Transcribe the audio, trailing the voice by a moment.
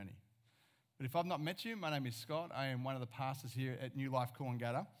But if I've not met you, my name is Scott. I am one of the pastors here at New Life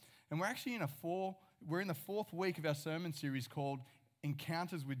Coolangatta. And we're actually we're in the fourth week of our sermon series called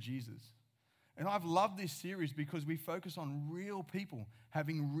Encounters with Jesus. And I've loved this series because we focus on real people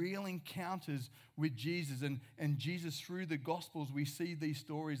having real encounters with Jesus. And Jesus, through the Gospels, we see these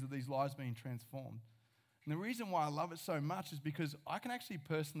stories of these lives being transformed. And the reason why I love it so much is because I can actually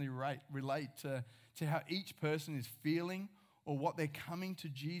personally relate to how each person is feeling or what they're coming to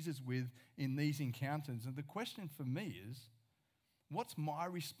Jesus with in these encounters. And the question for me is, what's my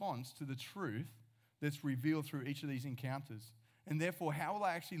response to the truth that's revealed through each of these encounters? And therefore, how will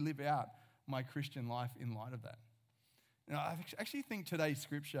I actually live out my Christian life in light of that? Now, I actually think today's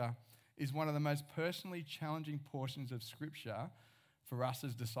scripture is one of the most personally challenging portions of scripture for us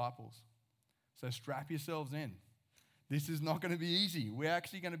as disciples. So strap yourselves in. This is not going to be easy. We're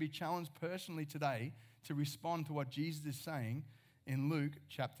actually going to be challenged personally today to respond to what Jesus is saying in Luke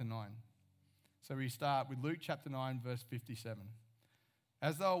chapter 9. So we start with Luke chapter 9, verse 57.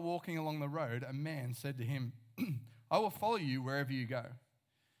 As they were walking along the road, a man said to him, I will follow you wherever you go.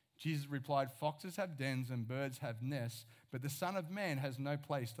 Jesus replied, foxes have dens and birds have nests, but the Son of Man has no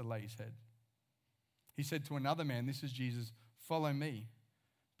place to lay his head. He said to another man, this is Jesus, follow me.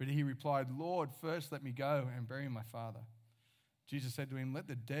 But he replied, Lord, first let me go and bury my father. Jesus said to him, let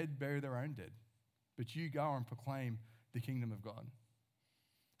the dead bury their own dead, but you go and proclaim the kingdom of God.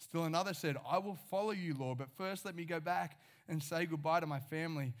 Still another said, I will follow you, Lord, but first let me go back and say goodbye to my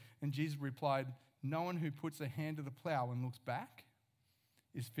family. And Jesus replied, no one who puts a hand to the plow and looks back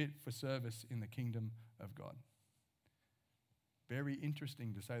is fit for service in the kingdom of God. Very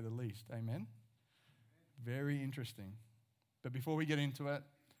interesting, to say the least. Amen? Very interesting. But before we get into it,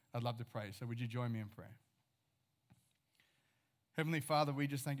 I'd love to pray. So would you join me in prayer? Heavenly Father, we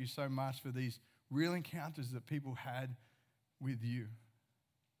just thank you so much for these real encounters that people had with you.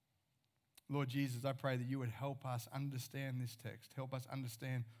 Lord Jesus, I pray that you would help us understand this text. Help us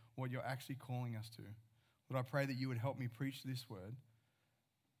understand what you're actually calling us to. Lord, I pray that you would help me preach this word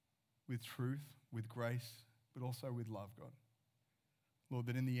with truth, with grace, but also with love, God. Lord,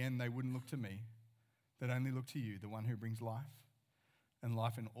 that in the end they wouldn't look to me, they'd only look to you, the one who brings life, and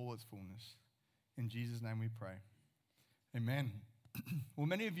life in all its fullness. In Jesus' name we pray. Amen. Well,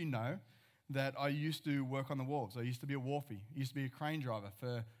 many of you know that I used to work on the wharves. I used to be a wharfie. I used to be a crane driver.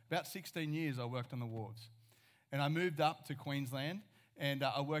 For about 16 years, I worked on the wharves. And I moved up to Queensland, and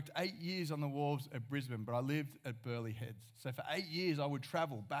I worked 8 years on the wharves at Brisbane, but I lived at Burleigh Heads. So for 8 years, I would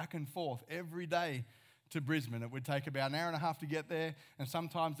travel back and forth every day to Brisbane. It would take about an hour and a half to get there, and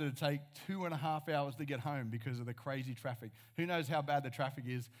sometimes it would take 2.5 hours to get home because of the crazy traffic. Who knows how bad the traffic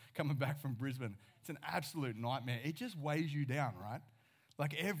is coming back from Brisbane? It's an absolute nightmare. It just weighs you down, right?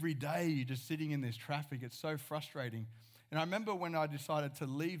 Like every day you're just sitting in this traffic. It's so frustrating. And I remember when I decided to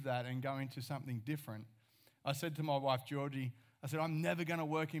leave that and go into something different, I said to my wife, Georgie, I said, I'm never going to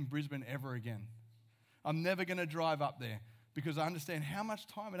work in Brisbane ever again. I'm never going to drive up there, because I understand how much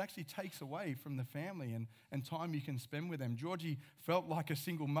time it actually takes away from the family and time you can spend with them. Georgie felt like a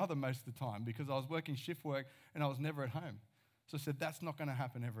single mother most of the time because I was working shift work and I was never at home. So I said, that's not going to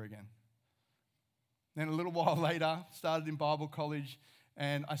happen ever again. Then a little while later, started in Bible college,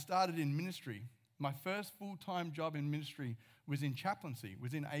 and I started in ministry. My first full-time job in ministry was in chaplaincy,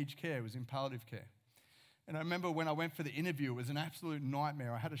 was in aged care, was in palliative care. And I remember when I went for the interview, it was an absolute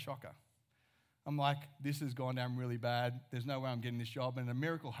nightmare. I had a shocker. I'm like, this has gone down really bad. There's no way I'm getting this job. And a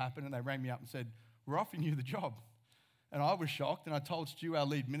miracle happened, and they rang me up and said, we're offering you the job. And I was shocked, and I told Stu, our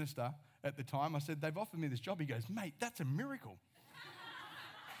lead minister at the time, I said, they've offered me this job. He goes, mate, that's a miracle.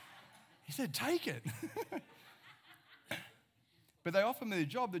 He said, take it. But they offered me the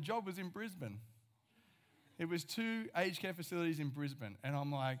job. The job was in Brisbane. It was 2 aged care facilities in Brisbane. And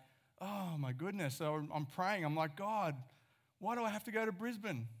I'm like, oh my goodness. So I'm praying. I'm like, God, why do I have to go to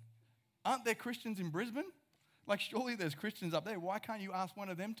Brisbane? Aren't there Christians in Brisbane? Like, surely there's Christians up there. Why can't you ask one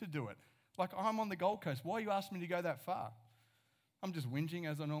of them to do it? Like, I'm on the Gold Coast. Why are you asking me to go that far? I'm just whinging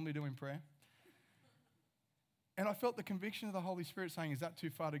as I normally do in prayer. And I felt the conviction of the Holy Spirit saying, is that too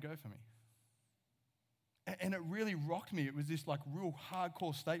far to go for me? And it really rocked me. It was this like real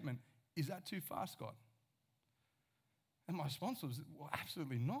hardcore statement. Is that too far, Scott? And my response was, well,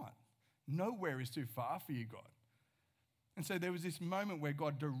 absolutely not. Nowhere is too far for you, God. And so there was this moment where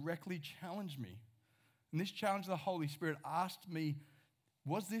God directly challenged me. And this challenge of the Holy Spirit asked me,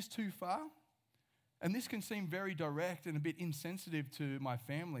 was this too far? And this can seem very direct and a bit insensitive to my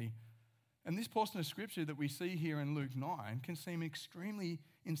family. And this portion of scripture that we see here in Luke 9 can seem extremely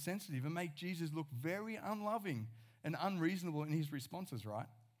insensitive and make Jesus look very unloving and unreasonable in his responses, right?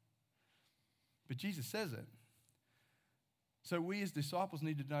 But Jesus says it. So we as disciples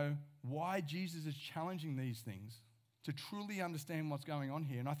need to know why Jesus is challenging these things to truly understand what's going on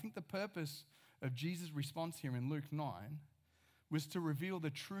here. And I think the purpose of Jesus' response here in Luke 9 was to reveal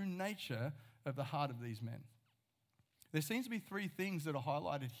the true nature of the heart of these men. There seems to be three things that are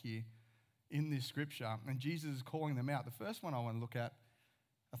highlighted here in this scripture, and Jesus is calling them out. The first one I want to look at,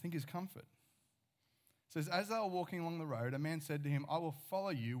 I think, is comfort. It says, as they were walking along the road, a man said to him, I will follow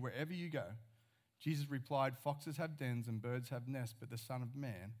you wherever you go. Jesus replied, foxes have dens and birds have nests, but the Son of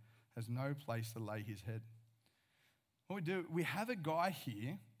Man has no place to lay his head. What we have a guy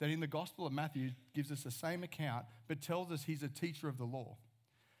here that in the Gospel of Matthew gives us the same account, but tells us he's a teacher of the law.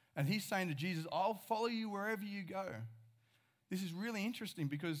 And he's saying to Jesus, I'll follow you wherever you go. This is really interesting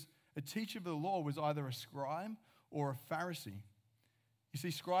because a teacher of the law was either a scribe or a Pharisee. You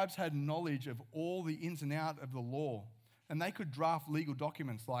see, scribes had knowledge of all the ins and outs of the law, and they could draft legal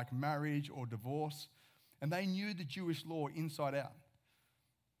documents like marriage or divorce, and they knew the Jewish law inside out.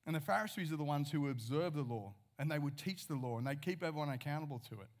 And the Pharisees are the ones who observe the law, and they would teach the law, and they'd keep everyone accountable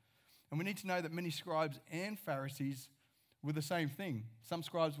to it. And we need to know that many scribes and Pharisees were the same thing. Some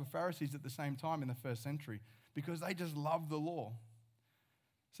scribes were Pharisees at the same time in the first century because they just loved the law.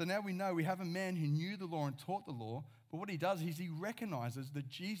 So now we know we have a man who knew the law and taught the law, but what he does is he recognizes that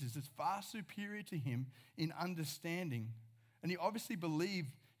Jesus is far superior to him in understanding. And he obviously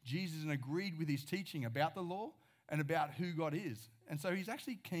believed Jesus and agreed with his teaching about the law and about who God is. And so he's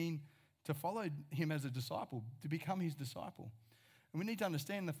actually keen to follow him as a disciple, to become his disciple. And we need to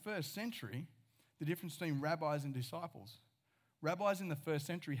understand in the first century the difference between rabbis and disciples. Rabbis in the first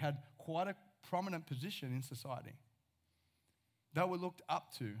century had quite a prominent position in society. They were looked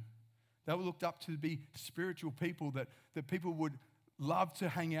up to. They were looked up to be spiritual people that people would love to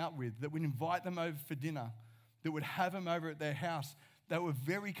hang out with, that would invite them over for dinner, that would have them over at their house. They were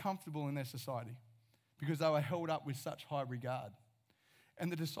very comfortable in their society because they were held up with such high regard.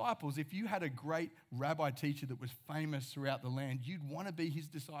 And the disciples, if you had a great rabbi teacher that was famous throughout the land, you'd want to be his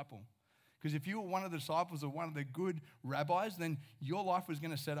disciple. Because if you were one of the disciples of one of the good rabbis, then your life was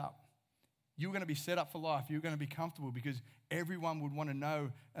going to set up. You were going to be set up for life. You were going to be comfortable because everyone would want to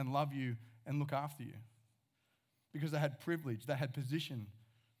know and love you and look after you. Because they had privilege, they had position,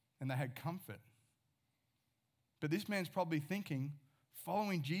 and they had comfort. But this man's probably thinking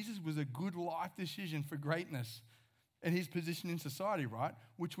following Jesus was a good life decision for greatness and his position in society, right?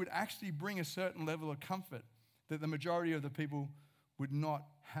 Which would actually bring a certain level of comfort that the majority of the people would not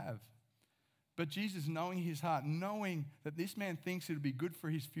have. But Jesus, knowing his heart, knowing that this man thinks it would be good for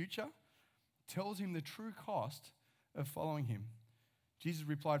his future, tells him the true cost of following him. Jesus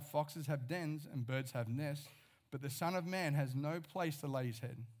replied, foxes have dens and birds have nests, but the Son of Man has no place to lay his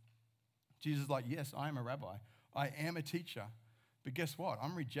head. Jesus is like, yes, I am a rabbi. I am a teacher. But guess what?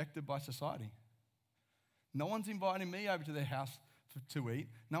 I'm rejected by society. No one's inviting me over to their house to eat.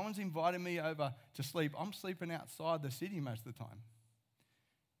 No one's inviting me over to sleep. I'm sleeping outside the city most of the time.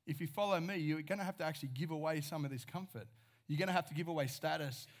 If you follow me, you're going to have to actually give away some of this comfort. You're going to have to give away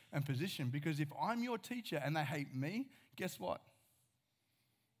status and position because if I'm your teacher and they hate me, guess what?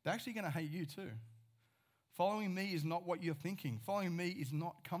 They're actually going to hate you too. Following me is not what you're thinking. Following me is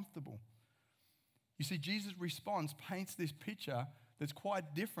not comfortable. You see, Jesus' response paints this picture that's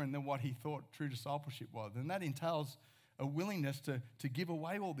quite different than what he thought true discipleship was. And that entails a willingness to give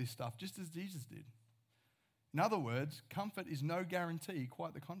away all this stuff, just as Jesus did. In other words, comfort is no guarantee,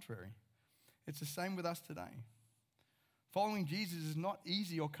 quite the contrary. It's the same with us today. Following Jesus is not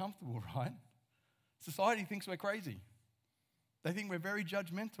easy or comfortable, right? Society thinks we're crazy. They think we're very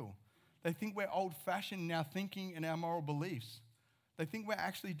judgmental. They think we're old-fashioned in our thinking and our moral beliefs. They think we're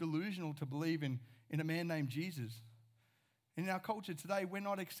actually delusional to believe in a man named Jesus. In our culture today, we're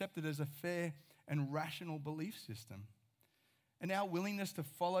not accepted as a fair and rational belief system. And our willingness to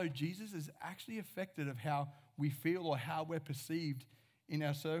follow Jesus is actually affected of how we feel or how we're perceived in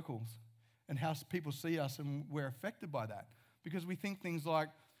our circles and how people see us, and we're affected by that. Because we think things like,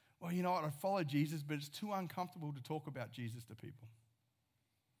 well, you know what, I follow Jesus, but it's too uncomfortable to talk about Jesus to people.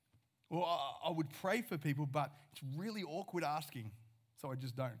 Or I would pray for people, but it's really awkward asking, so I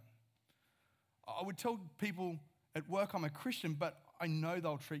just don't. I would tell people at work I'm a Christian, but I know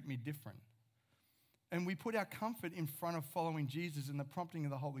they'll treat me different. And we put our comfort in front of following Jesus and the prompting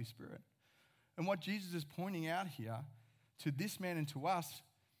of the Holy Spirit. And what Jesus is pointing out here to this man and to us,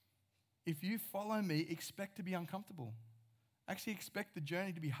 if you follow me, expect to be uncomfortable. Actually expect the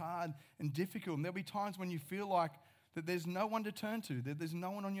journey to be hard and difficult. And there'll be times when you feel like that there's no one to turn to, that there's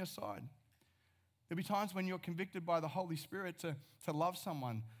no one on your side. There'll be times when you're convicted by the Holy Spirit to love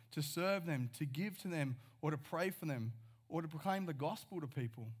someone, to serve them, to give to them, or to pray for them, or to proclaim the gospel to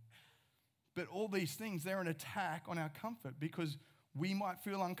people. But all these things, they're an attack on our comfort because we might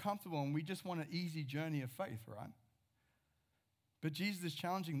feel uncomfortable and we just want an easy journey of faith, right? But Jesus is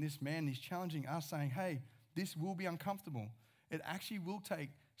challenging this man. He's challenging us, saying, hey, this will be uncomfortable. It actually will take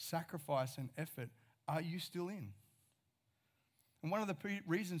sacrifice and effort. Are you still in? And one of the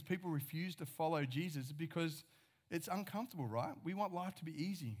reasons people refuse to follow Jesus is because it's uncomfortable, right? We want life to be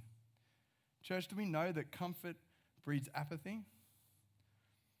easy. Church, do we know that comfort breeds apathy?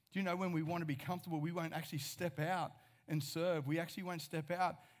 Do you know when we want to be comfortable, we won't actually step out and serve. We actually won't step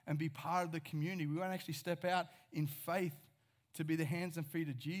out and be part of the community. We won't actually step out in faith to be the hands and feet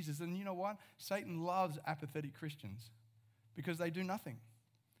of Jesus. And you know what? Satan loves apathetic Christians because they do nothing.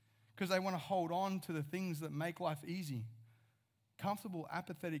 Because they want to hold on to the things that make life easy. Comfortable,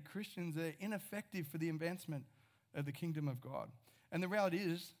 apathetic Christians are ineffective for the advancement of the kingdom of God. And the reality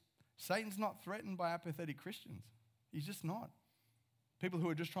is, Satan's not threatened by apathetic Christians. He's just not. People who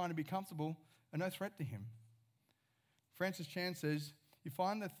are just trying to be comfortable are no threat to him. Francis Chan says, you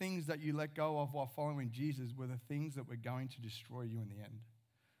find the things that you let go of while following Jesus were the things that were going to destroy you in the end.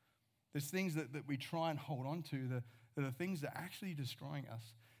 There's things that we try and hold on to that are the things that are actually destroying us.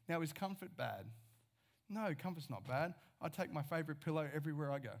 Now, is comfort bad? No, comfort's not bad. I take my favorite pillow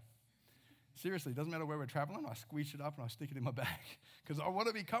everywhere I go. Seriously, it doesn't matter where we're traveling. I squeeze it up and I stick it in my bag because I want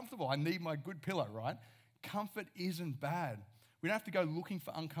to be comfortable. I need my good pillow, right? Comfort isn't bad. We don't have to go looking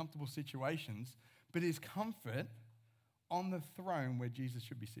for uncomfortable situations, but is comfort on the throne where Jesus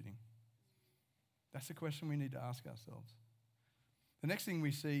should be sitting? That's the question we need to ask ourselves. The next thing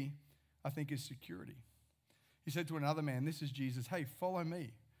we see, I think, is security. He said to another man, this is Jesus, hey, follow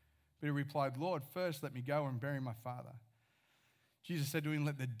me. But he replied, Lord, first let me go and bury my father. Jesus said to him,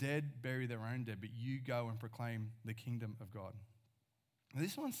 let the dead bury their own dead, but you go and proclaim the kingdom of God. Now,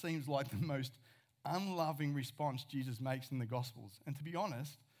 this one seems like the most unloving response Jesus makes in the Gospels. And to be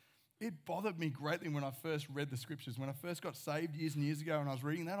honest, it bothered me greatly when I first read the scriptures. When I first got saved years and years ago and I was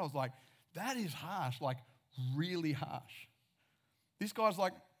reading that, I was like, that is harsh, like really harsh. This guy's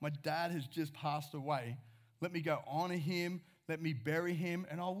like, my dad has just passed away. Let me go honor him, let me bury him,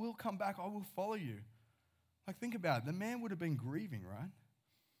 and I will come back, I will follow you. Like, think about it. The man would have been grieving, right?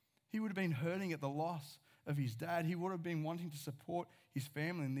 He would have been hurting at the loss of his dad. He would have been wanting to support his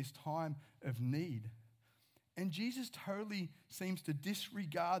family in this time of need. And Jesus totally seems to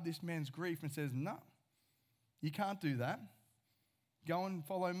disregard this man's grief and says, no, you can't do that. Go and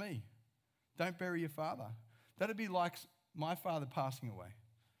follow me. Don't bury your father. That'd be like my father passing away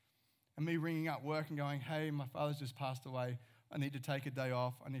and me ringing up work and going, hey, my father's just passed away. I need to take a day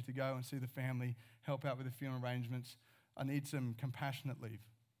off. I need to go and see the family, help out with the funeral arrangements. I need some compassionate leave.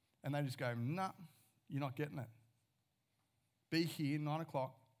 And they just go, nah, you're not getting it. Be here 9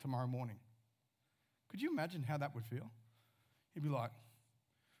 o'clock tomorrow morning. Could you imagine how that would feel? He'd be like,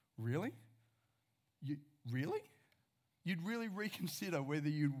 really? Really? You'd really reconsider whether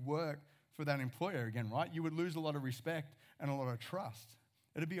you'd work for that employer again, right? You would lose a lot of respect and a lot of trust.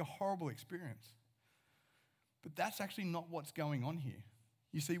 It'd be a horrible experience. But that's actually not what's going on here.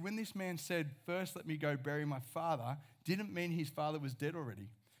 You see, when this man said, first let me go bury my father, didn't mean his father was dead already.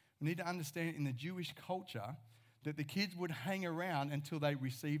 We need to understand in the Jewish culture that the kids would hang around until they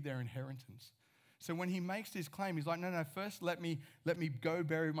received their inheritance. So when he makes this claim, he's like, no, first let me go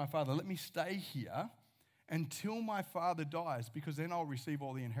bury my father. Let me stay here until my father dies, because then I'll receive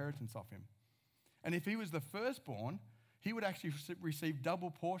all the inheritance of him. And if he was the firstborn, he would actually receive double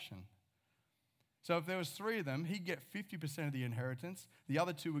portion. So if there was 3 of them, he'd get 50% of the inheritance. The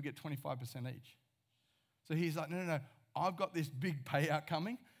other 2 would get 25% each. So he's like, no, I've got this big payout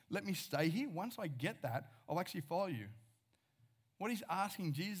coming. Let me stay here. Once I get that, I'll actually follow you. What he's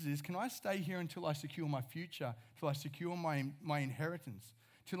asking Jesus is, can I stay here until I secure my future, till I secure my inheritance,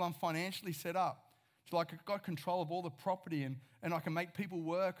 till I'm financially set up, till I've got control of all the property and I can make people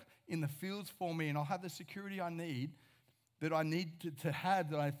work in the fields for me and I'll have the security I need, that I need to have,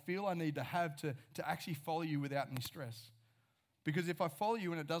 that I feel I need to have to actually follow you without any stress. Because if I follow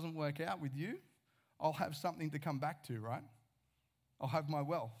you and it doesn't work out with you, I'll have something to come back to, right? I'll have my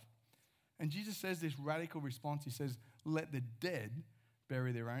wealth. And Jesus says this radical response. He says, let the dead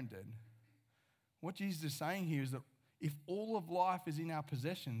bury their own dead. What Jesus is saying here is that if all of life is in our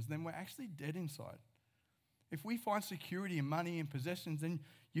possessions, then we're actually dead inside. If we find security in money and possessions, then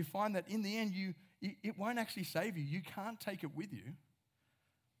you find that in the end, it won't actually save you. You can't take it with you.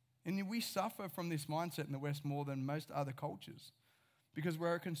 And we suffer from this mindset in the West more than most other cultures because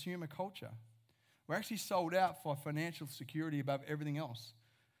we're a consumer culture. We're actually sold out for financial security above everything else.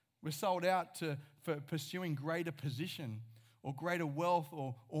 We're sold out for pursuing greater position or greater wealth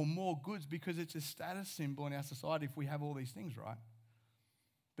or more goods because it's a status symbol in our society if we have all these things, right?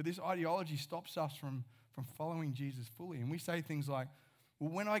 But this ideology stops us from following Jesus fully. And we say things like,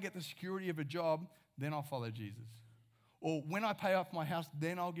 well, when I get the security of a job, then I'll follow Jesus. Or when I pay off my house,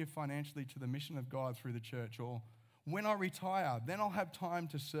 then I'll give financially to the mission of God through the church. Or when I retire, then I'll have time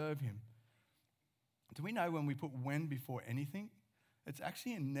to serve him. Do we know when we put when before anything, it's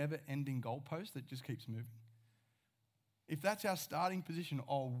actually a never-ending goalpost that just keeps moving? If that's our starting position,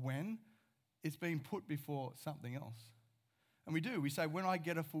 when, it's been put before something else. And we do. We say, when I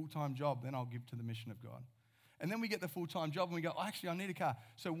get a full-time job, then I'll give to the mission of God. And then we get the full-time job and we go, actually, I need a car.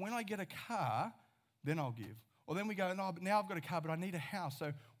 So when I get a car, then I'll give. Or then we go, no, but now I've got a car, but I need a house.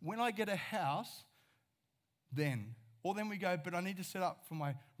 So when I get a house, then. Or then we go, but I need to set up for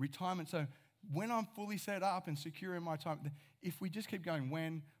my retirement. So when I'm fully set up and secure in my time, if we just keep going,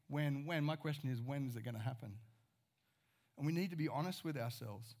 when, my question is, when is it going to happen? And we need to be honest with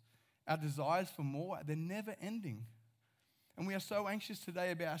ourselves. Our desires for more, they're never ending. And we are so anxious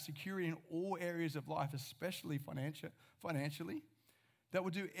today about our security in all areas of life, especially financially, that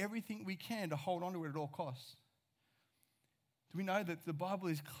we'll do everything we can to hold on to it at all costs. Do we know that the Bible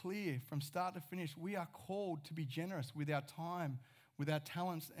is clear from start to finish? We are called to be generous with our time, with our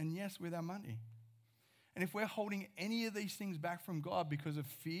talents, and yes, with our money. And if we're holding any of these things back from God because of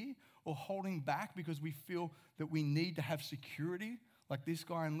fear, or holding back because we feel that we need to have security, like this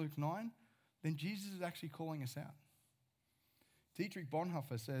guy in Luke 9, then Jesus is actually calling us out. Dietrich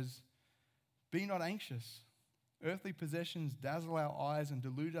Bonhoeffer says, "Be not anxious. Earthly possessions dazzle our eyes and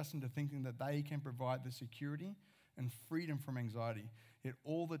delude us into thinking that they can provide the security and freedom from anxiety. Yet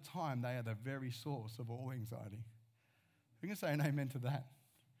all the time, they are the very source of all anxiety." Who can say an amen to that?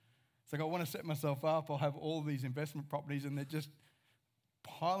 It's like, I want to set myself up. I'll have all these investment properties and they're just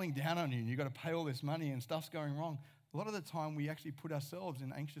piling down on you. And you've got to pay all this money and stuff's going wrong. A lot of the time, we actually put ourselves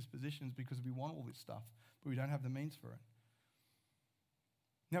in anxious positions because we want all this stuff, but we don't have the means for it.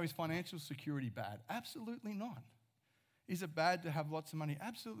 Now, is financial security bad? Absolutely not. Is it bad to have lots of money?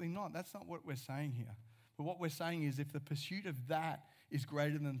 Absolutely not. That's not what we're saying here. But what we're saying is, if the pursuit of that is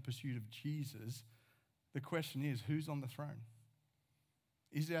greater than the pursuit of Jesus, the question is, who's on the throne?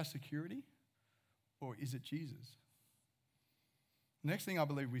 Is it our security or is it Jesus? The next thing I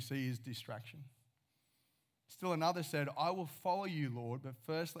believe we see is distraction. Still another said, "I will follow you, Lord, but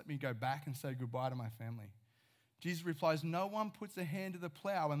first let me go back and say goodbye to my family." Jesus replies, "No one puts a hand to the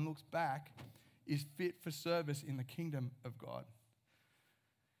plow and looks back is fit for service in the kingdom of God."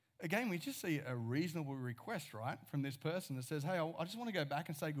 Again, we just see a reasonable request, right, from this person that says, hey, I just want to go back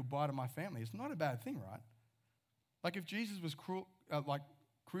and say goodbye to my family. It's not a bad thing, right? Like if Jesus was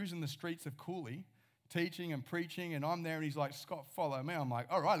cruising the streets of Cooley, teaching and preaching, and I'm there and he's like, "Scott, follow me." I'm like,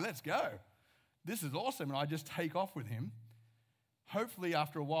 all right, let's go. This is awesome. And I just take off with him. Hopefully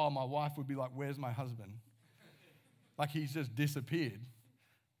after a while, my wife would be like, "Where's my husband?" Like he's just disappeared.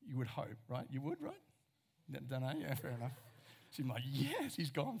 You would hope, right? You would, right? Don't know? Yeah, fair enough. She's like, yes,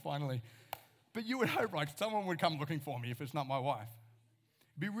 he's gone finally. But you would hope, right? Someone would come looking for me if it's not my wife.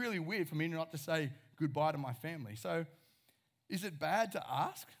 It'd be really weird for me not to say goodbye to my family. So is it bad to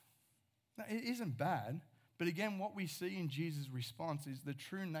ask? No, it isn't bad. But again, what we see in Jesus' response is the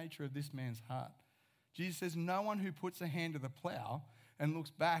true nature of this man's heart. Jesus says, "No one who puts a hand to the plow and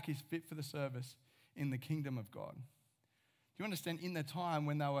looks back is fit for the service in the kingdom of God." Do you understand, in the time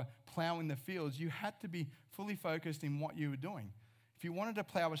when they were plowing the fields, you had to be fully focused in what you were doing. If you wanted to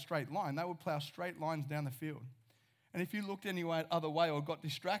plow a straight line, they would plow straight lines down the field. And if you looked any other way or got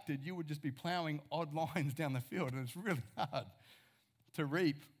distracted, you would just be plowing odd lines down the field. And it's really hard to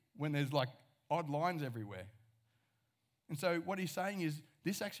reap when there's like odd lines everywhere. And so what he's saying is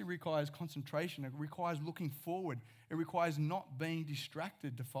this actually requires concentration. It requires looking forward. It requires not being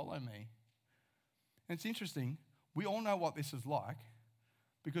distracted to follow me. And it's interesting. We all know what this is like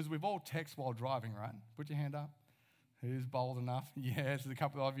because we've all texted while driving, right? Put your hand up. Who's bold enough? Yes, there's a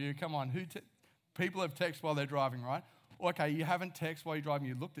couple of you. Come on. People have texted while they're driving, right? Okay, you haven't texted while you're driving.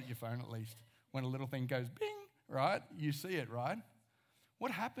 You looked at your phone at least. When a little thing goes bing, right? You see it, right?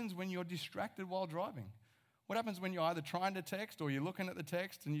 What happens when you're distracted while driving? What happens when you're either trying to text or you're looking at the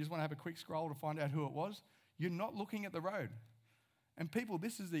text and you just want to have a quick scroll to find out who it was? You're not looking at the road. And people,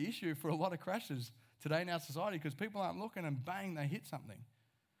 this is the issue for a lot of crashes today in our society because people aren't looking and bang, they hit something.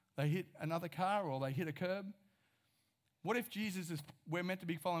 They hit another car or they hit a curb. What if we're meant to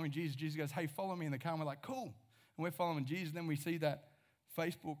be following Jesus. Jesus goes, "Hey, follow me in the car." And we're like, cool. And we're following Jesus. Then we see that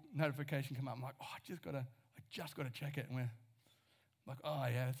Facebook notification come up. I'm like, I just got to check it. And we're like, oh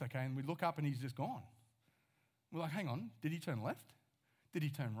yeah, it's okay. And we look up and he's just gone. We're like, hang on, did he turn left? Did he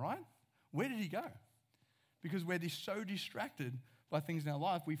turn right? Where did he go? Because we're so distracted by things in our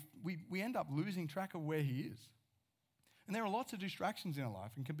life, we end up losing track of where he is. And there are lots of distractions in our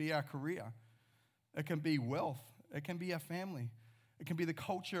life. It can be our career. It can be wealth. It can be our family. It can be the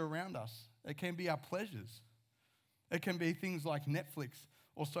culture around us. It can be our pleasures. It can be things like Netflix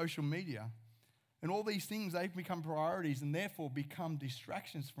or social media. And all these things, they've become priorities and therefore become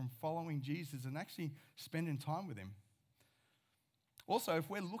distractions from following Jesus and actually spending time with him. Also, if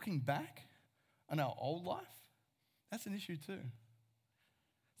we're looking back on our old life, that's an issue too.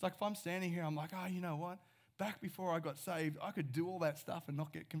 It's like if I'm standing here, I'm like, oh, you know what? Back before I got saved, I could do all that stuff and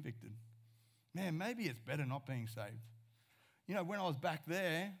not get convicted. Man, maybe it's better not being saved. You know, when I was back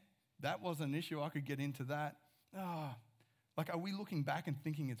there, that was an issue. I could get into that. Are we looking back and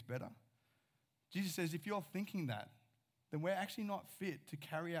thinking it's better? Jesus says, if you're thinking that, then we're actually not fit to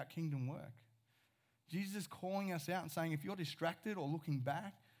carry out kingdom work. Jesus is calling us out and saying, if you're distracted or looking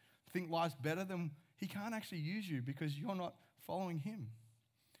back, think life's better, then he can't actually use you because you're not following him.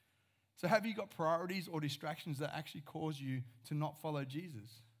 So have you got priorities or distractions that actually cause you to not follow Jesus?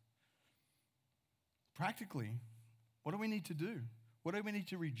 Practically, what do we need to do? What do we need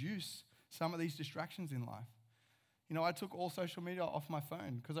to reduce some of these distractions in life? You know, I took all social media off my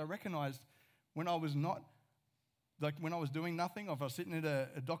phone because I recognized when I was doing nothing, or if I was sitting at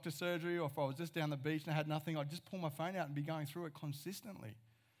a doctor's surgery, or if I was just down the beach and I had nothing, I'd just pull my phone out and be going through it consistently.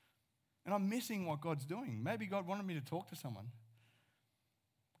 And I'm missing what God's doing. Maybe God wanted me to talk to someone.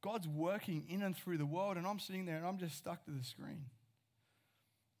 God's working in and through the world, and I'm sitting there and I'm just stuck to the screen.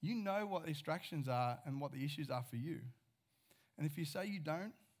 You know what distractions are and what the issues are for you. And if you say you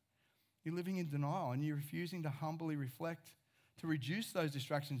don't, you're living in denial and you're refusing to humbly reflect to reduce those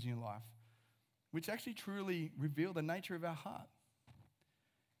distractions in your life, which actually truly reveal the nature of our heart.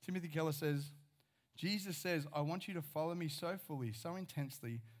 Timothy Keller says, Jesus says, I want you to follow me so fully, so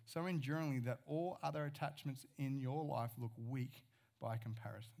intensely, so enduringly that all other attachments in your life look weak by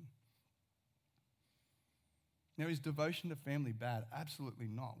comparison. Now, is devotion to family bad? Absolutely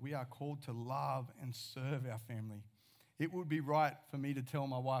not. We are called to love and serve our family. It would be right for me to tell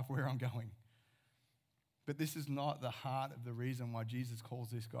my wife where I'm going. But this is not the heart of the reason why Jesus calls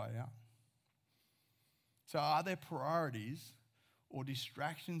this guy out. So are there priorities or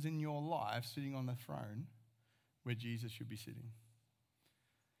distractions in your life sitting on the throne where Jesus should be sitting?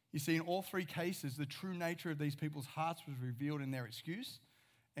 You see, in all three cases, the true nature of these people's hearts was revealed in their excuse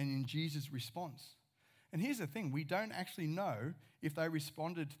and in Jesus' response. And here's the thing, we don't actually know if they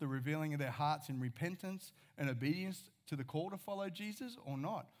responded to the revealing of their hearts in repentance and obedience to the call to follow Jesus or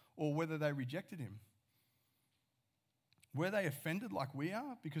not, or whether they rejected him. Were they offended like we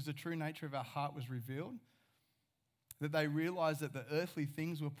are because the true nature of our heart was revealed? That they realized that the earthly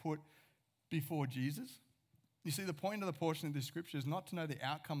things were put before Jesus? You see, the point of the portion of this scripture is not to know the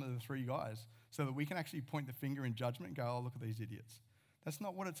outcome of the three guys so that we can actually point the finger in judgment and go, oh, look at these idiots. That's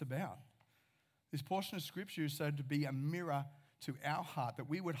not what it's about. This portion of scripture is so to be a mirror to our heart, that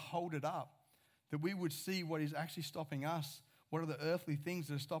we would hold it up, that we would see what is actually stopping us, what are the earthly things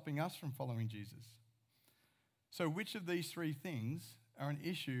that are stopping us from following Jesus. So which of these three things are an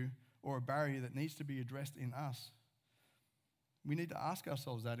issue or a barrier that needs to be addressed in us? We need to ask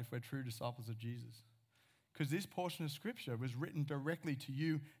ourselves that if we're true disciples of Jesus. Because this portion of scripture was written directly to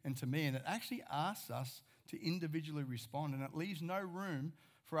you and to me, and it actually asks us to individually respond, and it leaves no room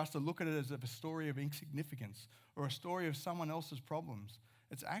for us to look at it as a story of insignificance or a story of someone else's problems.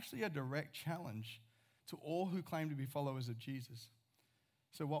 It's actually a direct challenge to all who claim to be followers of Jesus.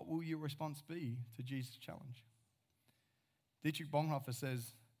 So what will your response be to Jesus' challenge? Dietrich Bonhoeffer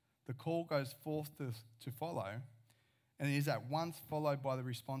says, the call goes forth to follow, and it is at once followed by the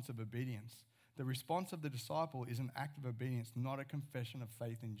response of obedience. The response of the disciple is an act of obedience, not a confession of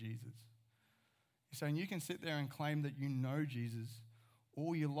faith in Jesus. He's saying you can sit there and claim that you know Jesus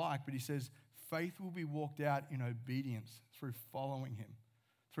all you like, but he says faith will be walked out in obedience through following him,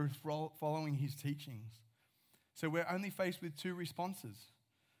 through following his teachings. So we're only faced with two responses.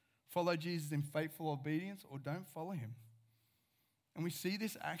 Follow Jesus in faithful obedience or don't follow him. And we see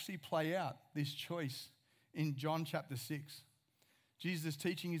this actually play out, this choice, in John chapter 6. Jesus is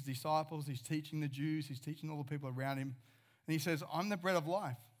teaching his disciples, he's teaching the Jews, he's teaching all the people around him. And he says, I'm the bread of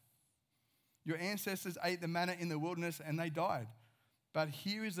life. Your ancestors ate the manna in the wilderness and they died. But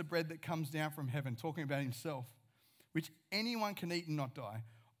here is the bread that comes down from heaven, talking about himself, which anyone can eat and not die.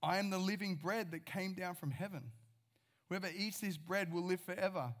 I am the living bread that came down from heaven. Whoever eats this bread will live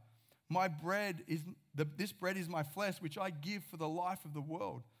forever. This bread is my flesh, which I give for the life of the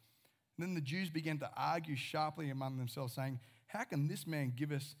world. And then the Jews began to argue sharply among themselves, saying, how can this man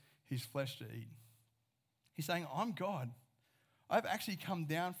give us his flesh to eat? He's saying, I'm God. I've actually come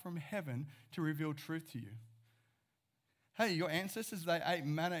down from heaven to reveal truth to you. hey, your ancestors, they ate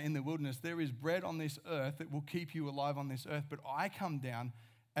manna in the wilderness. There is bread on this earth that will keep you alive on this earth, but I come down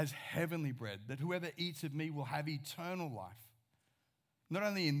as heavenly bread, that whoever eats of me will have eternal life. Not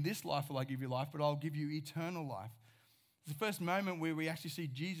only in this life will I give you life, but I'll give you eternal life. It's the first moment where we actually see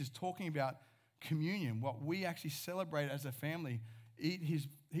Jesus talking about communion, what we actually celebrate as a family.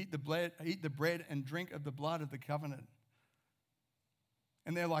 Eat the bread and drink of the blood of the covenant.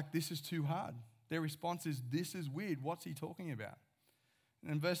 And they're like, this is too hard. Their response is, this is weird. What's he talking about?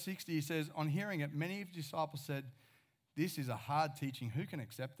 And in verse 60, he says, on hearing it, many of his disciples said, this is a hard teaching. Who can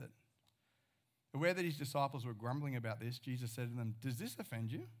accept it? Aware that his disciples were grumbling about this, Jesus said to them, does this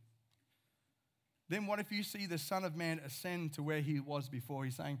offend you? Then what if you see the Son of Man ascend to where he was before?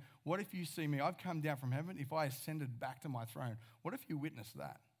 He's saying, what if you see me? I've come down from heaven. If I ascended back to my throne, what if you witness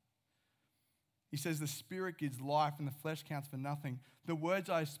that? He says, the Spirit gives life and the flesh counts for nothing. The words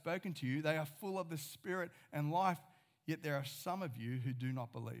I have spoken to you, they are full of the Spirit and life, yet there are some of you who do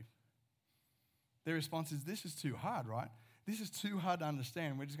not believe. Their response is, this is too hard, right? This is too hard to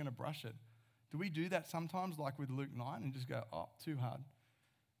understand. We're just going to brush it. Do we do that sometimes, like with Luke 9, and just go, oh, too hard?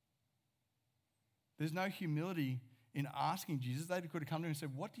 There's no humility in asking Jesus. They could have come to him and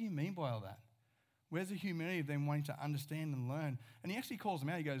said, what do you mean by all that? Where's the humility of them wanting to understand and learn? And he actually calls them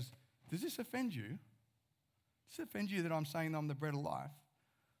out. He goes, does this offend you? Does it offend you that I'm saying that I'm the bread of life?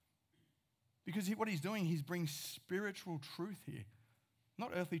 Because what he's doing, he's bringing spiritual truth here.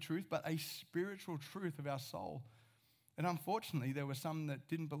 Not earthly truth, but a spiritual truth of our soul. And unfortunately, there were some that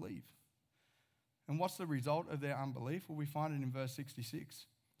didn't believe. And what's the result of their unbelief? Well, we find it in verse 66.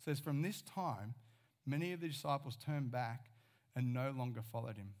 It says, from this time, many of the disciples turned back and no longer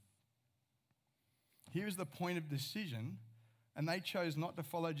followed him. Here is the point of decision, and they chose not to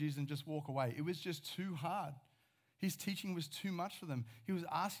follow Jesus and just walk away. It was just too hard. His teaching was too much for them. He was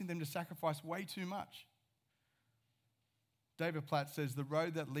asking them to sacrifice way too much. David Platt says, the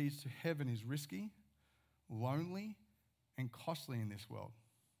road that leads to heaven is risky, lonely, and costly in this world.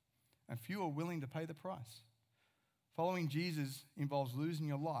 And few are willing to pay the price. Following Jesus involves losing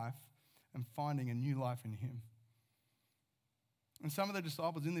your life and finding a new life in him. And some of the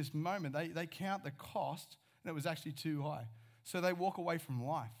disciples in this moment, they count the cost, and it was actually too high. So they walk away from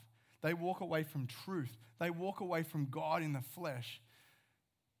life. They walk away from truth. They walk away from God in the flesh.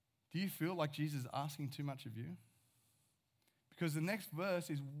 Do you feel like Jesus is asking too much of you? Because the next verse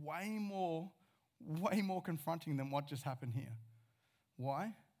is way more confronting than what just happened here.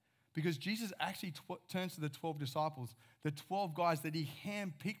 Why? Because Jesus actually turns to the 12 disciples, the 12 guys that he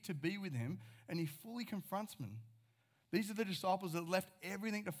handpicked to be with him, and he fully confronts them. These are the disciples that left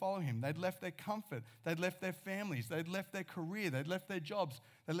everything to follow him. They'd left their comfort. They'd left their families. They'd left their career. They'd left their jobs.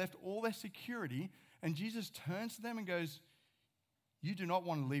 They left all their security. And Jesus turns to them and goes, you do not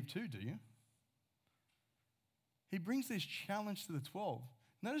want to leave too, do you? He brings this challenge to the 12.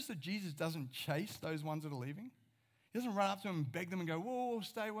 Notice that Jesus doesn't chase those ones that are leaving. He doesn't run up to them and beg them and go, whoa,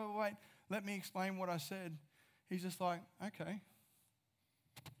 stay, wait. Let me explain what I said. He's just like, okay.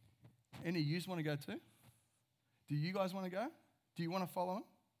 Any of you want to go too? Do you guys want to go? Do you want to follow him?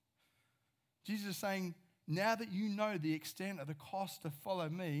 Jesus is saying, now that you know the extent of the cost to follow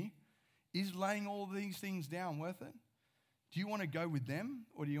me, is laying all these things down worth it? Do you want to go with them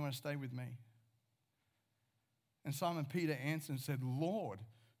or do you want to stay with me? And Simon Peter answered and said, Lord,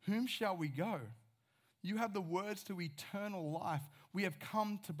 whom shall we go? You have the words to eternal life. We have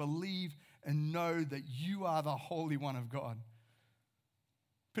come to believe and know that you are the Holy One of God.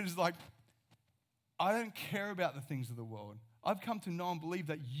 Peter's like, I don't care about the things of the world. I've come to know and believe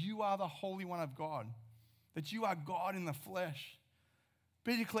that you are the Holy One of God, that you are God in the flesh.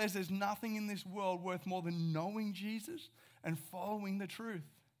 Peter declares there's nothing in this world worth more than knowing Jesus and following the truth.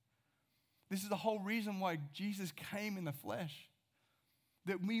 This is the whole reason why Jesus came in the flesh,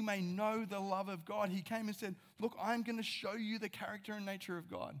 that we may know the love of God. He came and said, look, I'm going to show you the character and nature of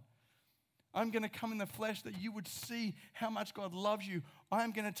God. I'm going to come in the flesh that you would see how much God loves you.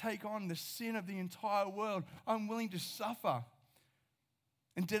 I'm going to take on the sin of the entire world. I'm willing to suffer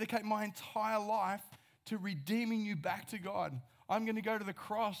and dedicate my entire life to redeeming you back to God. I'm going to go to the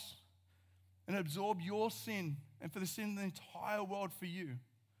cross and absorb your sin and for the sin of the entire world for you.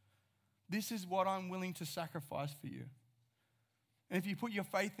 This is what I'm willing to sacrifice for you. And if you put your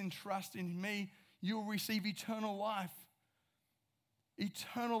faith and trust in me, you will receive eternal life.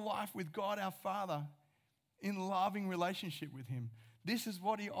 Eternal life with God our Father in loving relationship with him. This is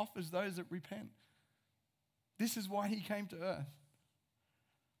what he offers those that repent. This is why he came to earth.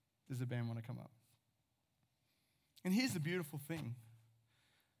 Does the band want to come up? And here's the beautiful thing.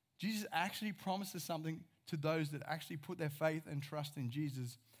 Jesus actually promises something to those that actually put their faith and trust in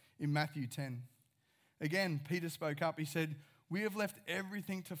Jesus in Matthew 10. Again, Peter spoke up. He said, "We have left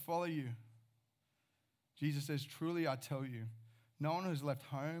everything to follow you." Jesus says, "Truly I tell you, no one who has left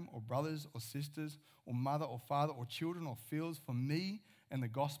home or brothers or sisters or mother or father or children or fields for me and the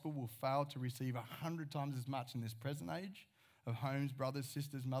gospel will fail to receive 100 times as much in this present age of homes, brothers,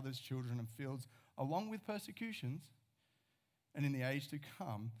 sisters, mothers, children, and fields, along with persecutions, and in the age to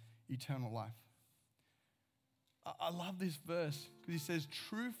come, eternal life." I love this verse because he says,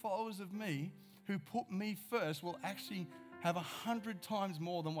 true followers of me who put me first will actually have 100 times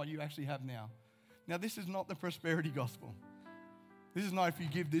more than what you actually have now. Now, this is not the prosperity gospel. This is not if you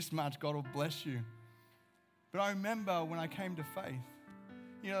give this much, God will bless you. But I remember when I came to faith,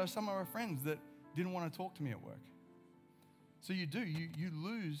 some of our friends that didn't want to talk to me at work. So you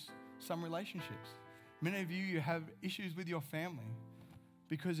lose some relationships. Many of you have issues with your family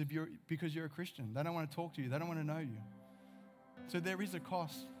because you're a Christian. They don't want to talk to you. They don't want to know you. So there is a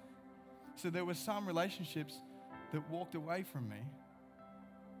cost. So there were some relationships that walked away from me.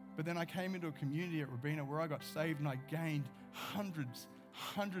 But then I came into a community at Rabina where I got saved and I gained hundreds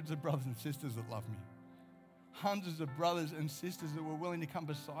of brothers and sisters that love me. Hundreds of brothers and sisters that were willing to come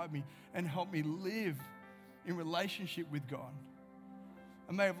beside me and help me live in relationship with God.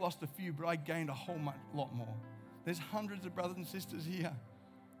 I may have lost a few, but I gained a whole lot more. There's hundreds of brothers and sisters here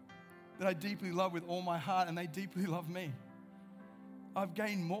that I deeply love with all my heart, and they deeply love me. I've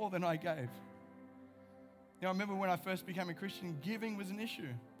gained more than I gave. I remember when I first became a Christian, giving was an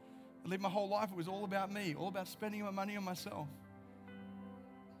issue. I lived my whole life, it was all about me, all about spending my money on myself.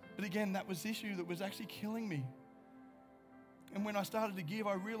 But again, that was the issue that was actually killing me. And when I started to give,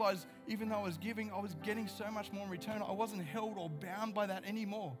 I realized even though I was giving, I was getting so much more in return. I wasn't held or bound by that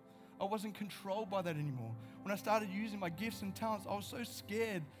anymore. I wasn't controlled by that anymore. When I started using my gifts and talents, I was so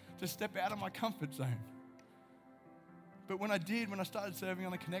scared to step out of my comfort zone. But when I started serving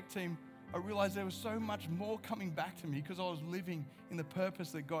on the Connect team, I realized there was so much more coming back to me because I was living in the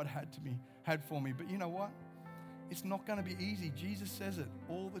purpose that God had for me. But you know what? It's not going to be easy. Jesus says it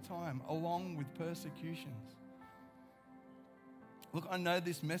all the time, along with persecutions. Look, I know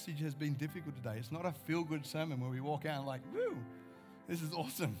this message has been difficult today. It's not a feel-good sermon where we walk out and like, woo, this is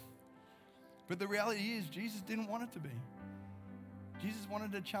awesome. But the reality is Jesus didn't want it to be. Jesus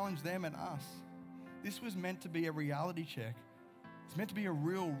wanted to challenge them and us. This was meant to be a reality check. It's meant to be a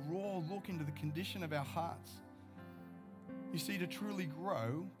real, raw look into the condition of our hearts. You see, to truly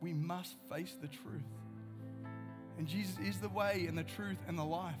grow, we must face the truth. And Jesus is the way and the truth and the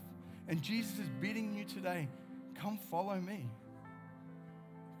life. And Jesus is bidding you today, come follow me.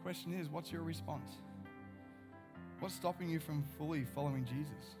 The question is, what's your response? What's stopping you from fully following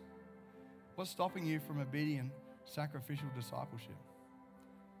Jesus? What's stopping you from obedient, sacrificial discipleship?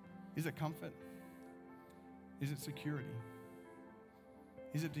 Is it comfort? Is it security?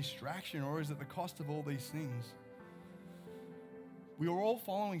 Is it distraction, or is it the cost of all these things? We are all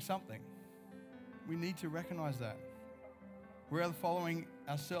following something. We need to recognize that. We're either following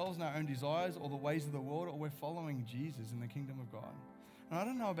ourselves and our own desires or the ways of the world, or we're following Jesus in the kingdom of God. And I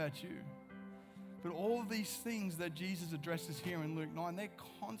don't know about you, but all of these things that Jesus addresses here in Luke 9, they're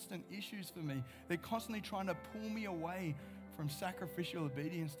constant issues for me. They're constantly trying to pull me away from sacrificial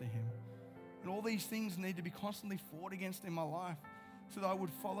obedience to Him. And all these things need to be constantly fought against in my life so that I would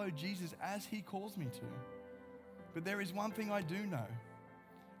follow Jesus as He calls me to. But there is one thing I do know,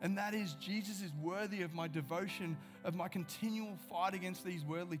 and that is Jesus is worthy of my devotion, of my continual fight against these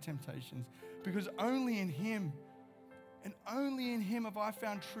worldly temptations, because only in Him, and only in Him have I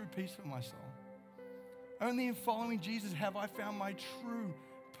found true peace for my soul. Only in following Jesus have I found my true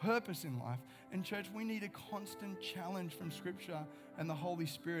purpose in life. And church, we need a constant challenge from Scripture and the Holy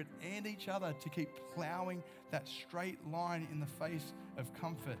Spirit and each other to keep plowing that straight line in the face of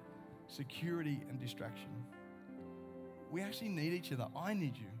comfort, security, and distraction. We actually need each other. I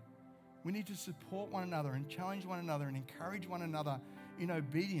need you. We need to support one another and challenge one another and encourage one another in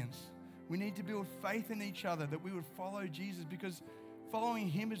obedience. We need to build faith in each other that we would follow Jesus, because following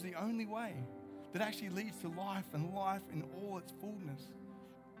Him is the only way that actually leads to life, and life in all its fullness.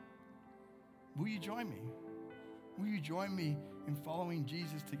 Will you join me? Will you join me in following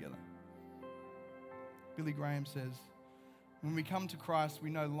Jesus together? Billy Graham says, when we come to Christ, we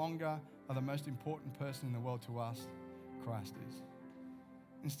no longer are the most important person in the world to us. Christ is.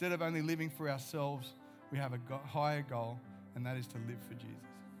 Instead of only living for ourselves, we have a higher goal, and that is to live for Jesus.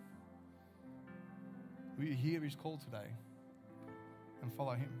 Will you hear His call today and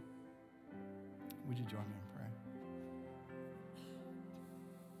follow Him? Would you join me in prayer?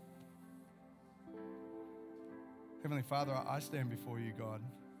 Heavenly Father, I stand before you, God,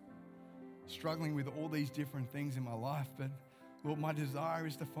 struggling with all these different things in my life, but Lord, my desire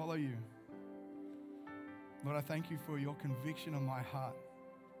is to follow you. Lord, I thank you for your conviction on my heart.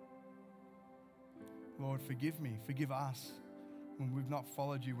 Lord, forgive me, forgive us when we've not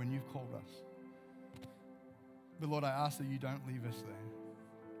followed you when you've called us. But Lord, I ask that you don't leave us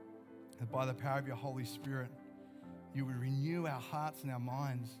there. That by the power of your Holy Spirit, you would renew our hearts and our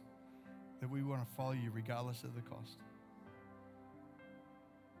minds, that we want to follow you regardless of the cost.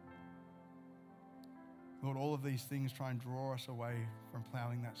 Lord, all of these things try and draw us away from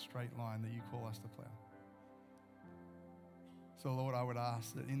plowing that straight line that you call us to plow. So Lord, I would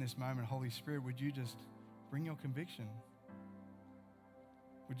ask that in this moment, Holy Spirit, would you just bring your conviction?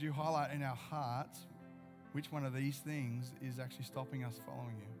 Would you highlight in our hearts which one of these things is actually stopping us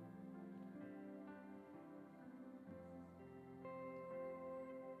following you?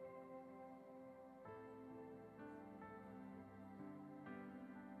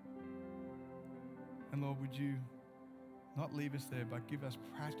 And Lord, would you not leave us there, but give us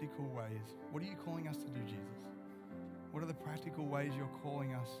practical ways? What are you calling us to do, Jesus? What are the practical ways you're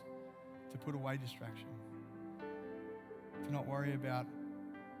calling us to put away distraction? To not worry about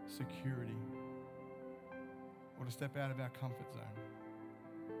security, or to step out of our comfort zone.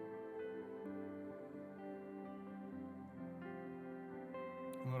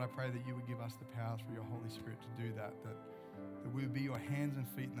 And Lord, I pray that you would give us the power through your Holy Spirit to do that we would be your hands and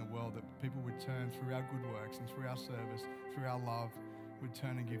feet in the world, that people would turn through our good works and through our service, through our love, would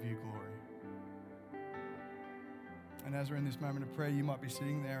turn and give you glory. And as we're in this moment of prayer, you might be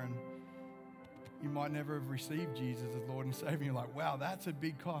sitting there and you might never have received Jesus as Lord and Savior. You're like, wow, that's a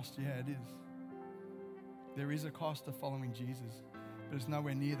big cost. Yeah, it is. There is a cost to following Jesus, but it's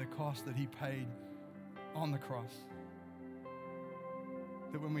nowhere near the cost that he paid on the cross.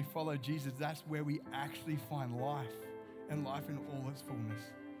 That when we follow Jesus, that's where we actually find life, and life in all its fullness.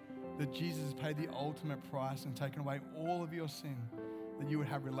 That Jesus has paid the ultimate price and taken away all of your sin, that you would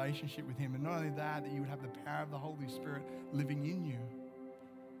have relationship with him. And not only that, that you would have the power of the Holy Spirit living in you.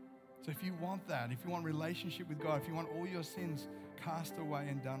 So if you want that, if you want relationship with God, if you want all your sins cast away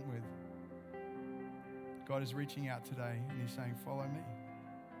and done with, God is reaching out today and he's saying, follow me.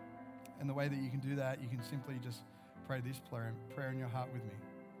 And the way that you can do that, you can simply just pray this prayer in your heart with me.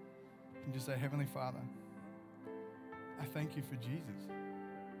 And just say, Heavenly Father, I thank you for Jesus.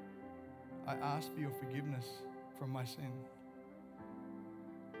 I ask for your forgiveness from my sin.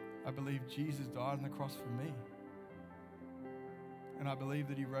 I believe Jesus died on the cross for me. And I believe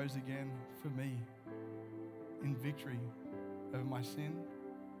that he rose again for me in victory over my sin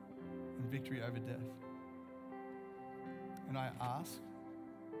and victory over death. And I ask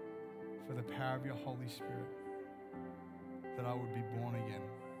for the power of your Holy Spirit that I would be born again.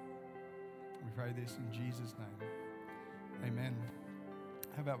 We pray this in Jesus' name. Amen.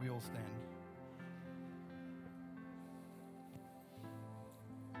 How about we all stand?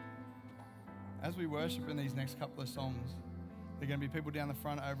 As we worship in these next couple of songs, there are going to be people down the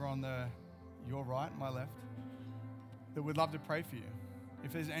front over on your right, my left, that would love to pray for you.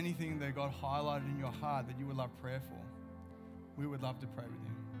 If there's anything that God highlighted in your heart that you would love prayer for, we would love to pray with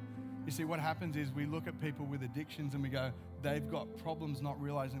you. You see, what happens is we look at people with addictions and we go, they've got problems, not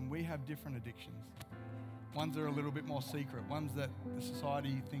realizing we have different addictions. Ones that are a little bit more secret, ones that the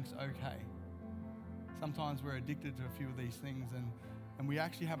society thinks okay. Sometimes we're addicted to a few of these things and we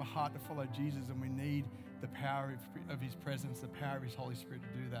actually have a heart to follow Jesus, and we need the power of his presence, the power of his Holy Spirit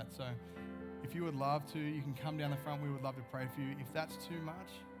to do that. So if you would love to, you can come down the front. We would love to pray for you. If that's too much,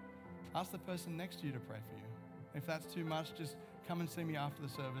 ask the person next to you to pray for you. If that's too much, just come and see me after the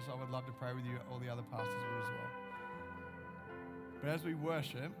service. I would love to pray with you. All the other pastors would as well. But as we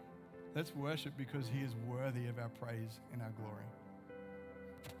worship, let's worship because he is worthy of our praise and our glory.